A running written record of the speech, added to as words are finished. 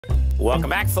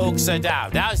Welcome back, folks.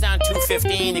 Dow's down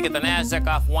 215. You get the NASDAQ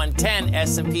off 110.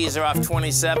 S&Ps are off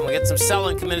 27. We get some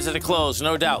selling coming into the close,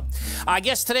 no doubt. Our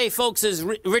guest today, folks, is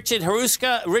Richard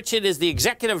Heruska. Richard is the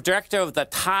executive director of the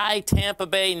TiE Tampa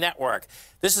Bay Network.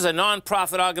 This is a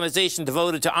nonprofit organization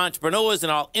devoted to entrepreneurs in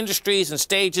all industries and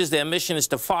stages. Their mission is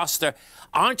to foster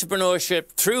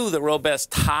entrepreneurship through the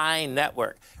robust TiE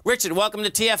network. Richard, welcome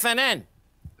to TFNN.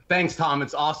 Thanks, Tom.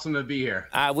 It's awesome to be here.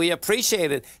 We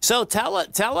appreciate it. So tell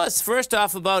us first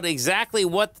off about exactly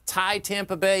what TiE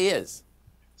Tampa Bay is.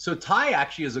 So TiE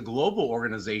actually is a global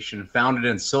organization founded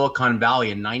in Silicon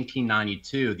Valley in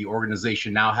 1992. The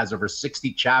organization now has over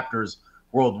 60 chapters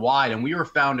worldwide, and we were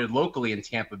founded locally in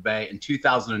Tampa Bay in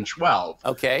 2012.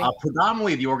 Okay.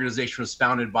 Predominantly, the organization was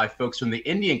founded by folks from the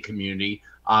Indian community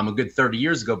a good 30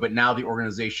 years ago, but now the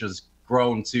organization has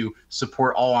grown to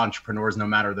support all entrepreneurs, no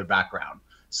matter their background.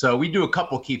 So we do a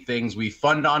couple key things. We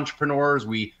fund entrepreneurs,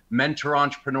 we mentor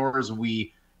entrepreneurs,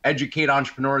 we educate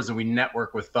entrepreneurs, and we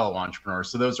network with fellow entrepreneurs.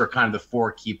 So those are kind of the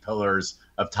four key pillars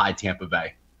of TiE Tampa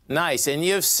Bay. Nice. And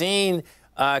you've seen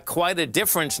quite a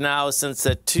difference now since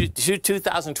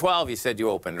 2012, you said you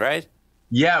opened, right?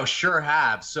 Yeah, sure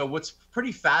have. So what's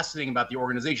pretty fascinating about the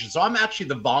organization, so I'm actually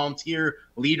the volunteer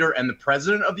leader and the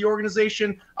president of the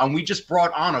organization. We just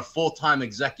brought on a full-time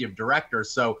executive director.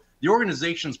 So the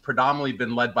organization's predominantly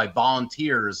been led by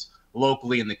volunteers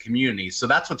locally in the community. So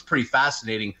that's what's pretty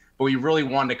fascinating. But we really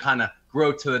wanted to kind of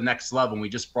grow to the next level. And we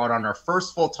just brought on our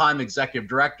first full-time executive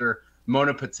director,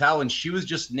 Mona Patel, and she was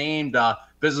just named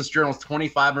Business Journal's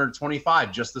 25 under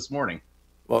 25 just this morning.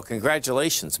 Well,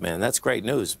 congratulations, man. That's great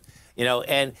news. You know,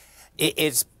 and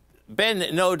it's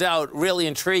been, no doubt, really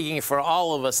intriguing for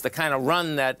all of us, the kind of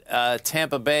run that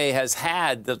Tampa Bay has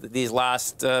had these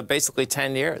last basically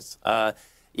 10 years.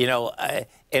 You know, and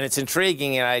it's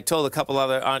intriguing, and I told a couple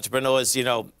other entrepreneurs, you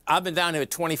know, I've been down here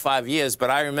 25 years, but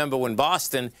I remember when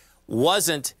Boston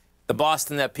wasn't the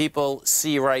Boston that people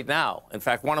see right now. In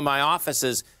fact, one of my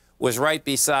offices was right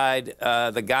beside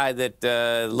the guy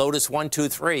that Lotus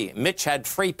 123. Mitch had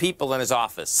 3 people in his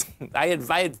office. I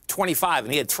had 25,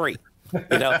 and he had 3.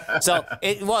 You know, so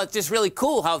it's just really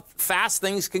cool how fast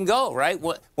things can go, right?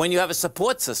 When you have a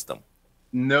support system.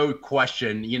 No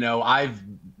question. You know,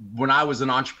 when I was an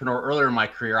entrepreneur earlier in my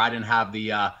career, I didn't have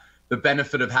the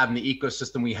benefit of having the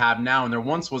ecosystem we have now. And there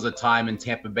once was a time in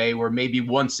Tampa Bay where maybe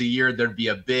once a year there'd be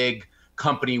a big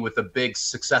company with a big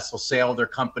successful sale of their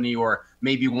company, or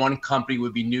maybe one company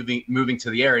would be moving to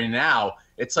the area. And now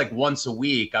it's like once a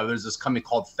week. There's this company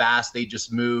called Fast. They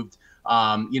just moved.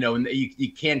 You know, and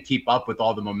you can't keep up with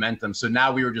all the momentum. So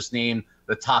now we were just named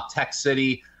the top tech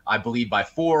city, I believe, by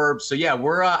Forbes. So yeah,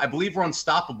 I believe we're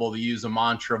unstoppable, to use a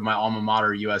mantra of my alma mater,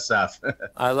 USF.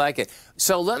 I like it.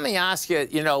 So let me ask you,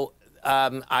 you know,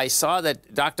 I saw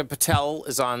that Dr. Patel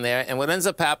is on there, and what ends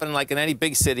up happening, like in any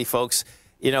big city, folks,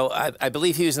 you know, I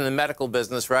believe he was in the medical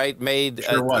business, right? Made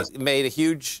a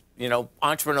huge, you know,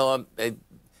 entrepreneur,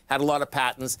 had a lot of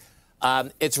patents.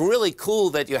 It's really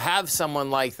cool that you have someone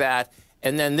like that,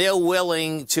 and then they're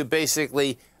willing to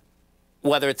basically,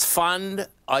 whether it's fund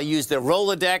or use their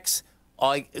Rolodex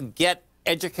or get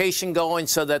education going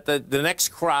so that the next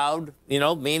crowd, you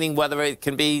know, meaning whether it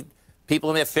can be people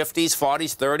in their 50s,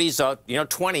 40s, 30s, or, you know,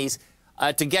 20s,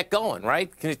 to get going,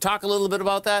 right? Can you talk a little bit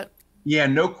about that? Yeah,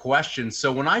 no question.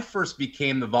 So when I first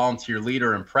became the volunteer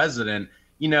leader and president,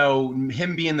 you know,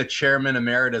 him being the chairman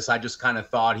emeritus, I just kind of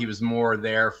thought he was more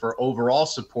there for overall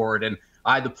support. And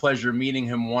I had the pleasure of meeting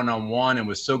him one-on-one and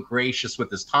was so gracious with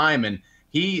his time. And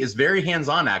he is very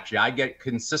hands-on, actually. I get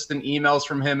consistent emails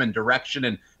from him and direction,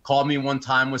 and called me one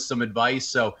time with some advice.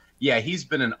 So yeah, he's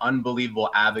been an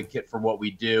unbelievable advocate for what we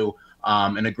do,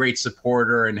 and a great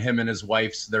supporter. And him and his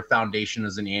wife's, their foundation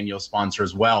is an annual sponsor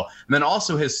as well. And then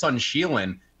also his son,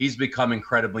 Sheelan, he's become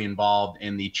incredibly involved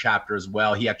in the chapter as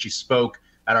well. He actually spoke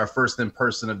at our first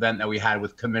in-person event that we had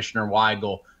with Commissioner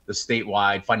Weigel, the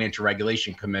statewide financial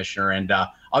regulation commissioner. And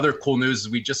other cool news is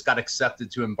we just got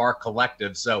accepted to Embark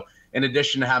Collective. So in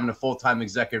addition to having a full-time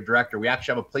executive director, we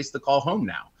actually have a place to call home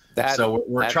now. So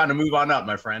we're trying to move on up,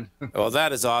 my friend. Well,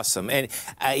 that is awesome. And,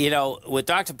 you know, with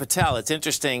Dr. Patel, it's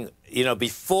interesting, you know,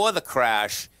 before the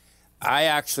crash, I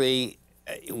actually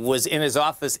was in his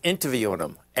office interviewing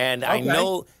him. And okay.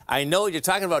 I know you're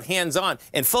talking about hands-on.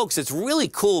 And, folks, it's really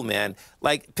cool, man.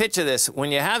 Like, picture this.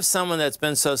 When you have someone that's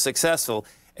been so successful,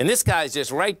 and this guy's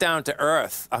just right down to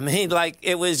earth. I mean, like,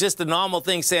 it was just a normal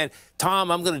thing saying,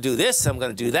 Tom, I'm going to do this, I'm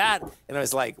going to do that. And I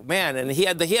was like, man, and he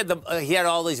had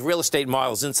all these real estate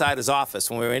models inside his office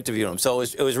when we were interviewing him. So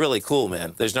it was really cool,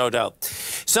 man. There's no doubt.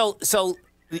 So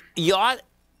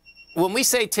when we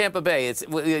say Tampa Bay, it's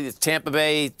Tampa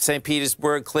Bay, St.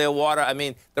 Petersburg, Clearwater. I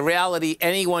mean, the reality,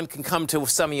 anyone can come to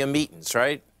some of your meetings,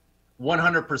 right?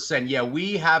 100%. Yeah,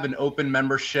 we have an open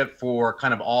membership for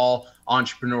kind of all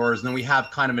entrepreneurs. And then we have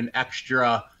kind of an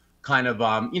extra kind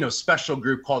of, special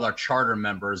group called our charter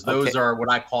members. Those are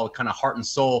what I call kind of heart and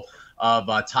soul of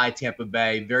TiE Tampa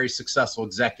Bay, very successful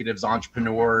executives,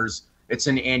 entrepreneurs. It's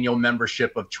an annual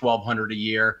membership of $1,200 a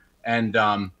year. And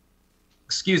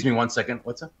excuse me one second.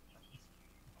 What's up?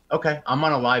 Okay, I'm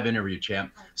on a live interview,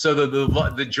 champ. So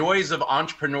the joys of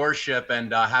entrepreneurship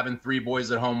and having 3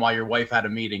 boys at home while your wife had a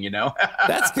meeting,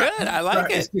 That's good. I like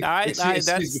it.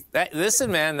 Listen,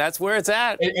 man, that's where it's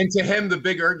at. And to him, the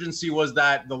big urgency was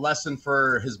that the lesson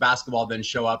for his basketball didn't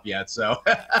show up yet. So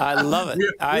I love it.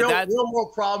 real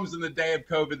world problems in the day of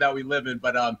COVID that we live in.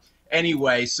 But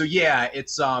anyway, so yeah,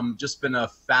 it's just been a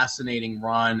fascinating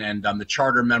run. And the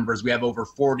charter members, we have over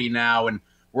 40 now, and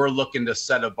we're looking to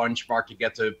set a benchmark to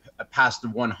get to past the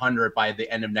 100 by the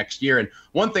end of next year. And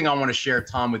one thing I want to share,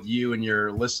 Tom, with you and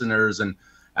your listeners, and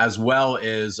as well,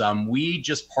 is we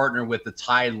just partnered with the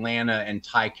TiE Atlanta and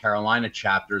TiE Carolina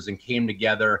chapters and came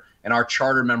together, and our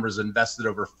charter members invested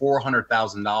over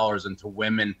 $400,000 into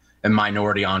women and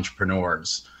minority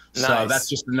entrepreneurs. Nice. So that's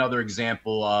just another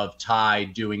example of TiE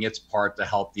doing its part to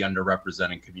help the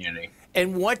underrepresented community.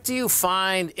 And what do you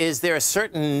find? Is there a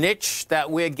certain niche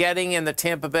that we're getting in the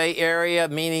Tampa Bay area,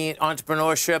 meaning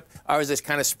entrepreneurship, or is this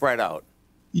kind of spread out?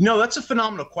 That's a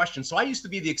phenomenal question. So I used to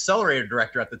be the accelerator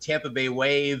director at the Tampa Bay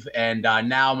Wave, and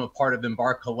now I'm a part of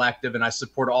Embark Collective, and I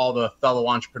support all the fellow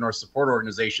entrepreneur support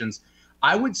organizations.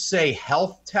 I would say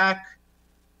health tech,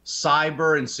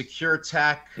 cyber and secure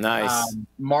tech, nice.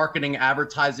 Marketing,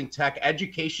 advertising tech,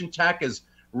 education tech is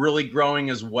really growing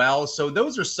as well. So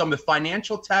those are some of the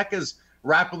financial tech is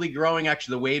rapidly growing.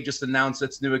 Actually, the Wave just announced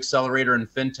its new accelerator in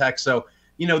fintech. So,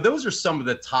 those are some of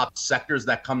the top sectors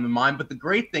that come to mind. But the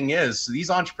great thing is these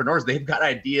entrepreneurs, they've got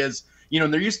ideas.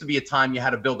 There used to be a time you had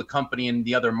to build a company in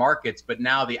the other markets, but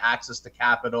now the access to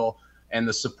capital and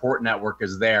the support network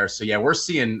is there. So yeah, we're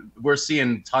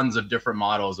seeing tons of different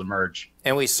models emerge.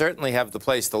 And we certainly have the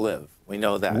place to live. We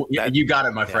know that. You got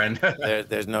it, my friend.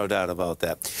 There's no doubt about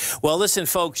that. Well, listen,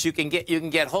 folks, you can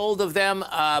get hold of them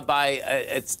by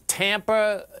it's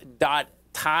tampa.tie.org,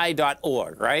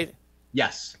 right?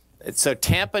 Yes. So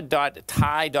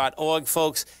tampa.tie.org,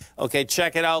 folks. Okay,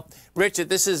 check it out. Richard,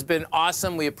 this has been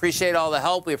awesome. We appreciate all the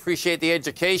help. We appreciate the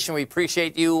education. We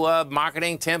appreciate you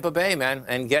marketing Tampa Bay, man,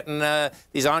 and getting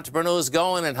these entrepreneurs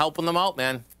going and helping them out,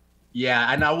 man.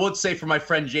 Yeah, and I would say for my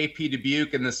friend JP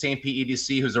Dubuque and the St. Pete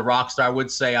EDC, who's a rock star, I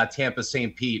would say Tampa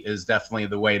St. Pete is definitely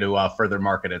the way to further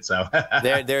market it. So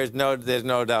there's no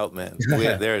doubt, man.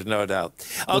 There's no doubt.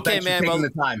 Well, okay, man. Well, the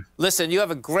time. Listen, you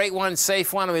have a great one,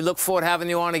 safe one, and we look forward to having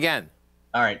you on again.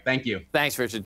 All right, thank you. Thanks, Richard.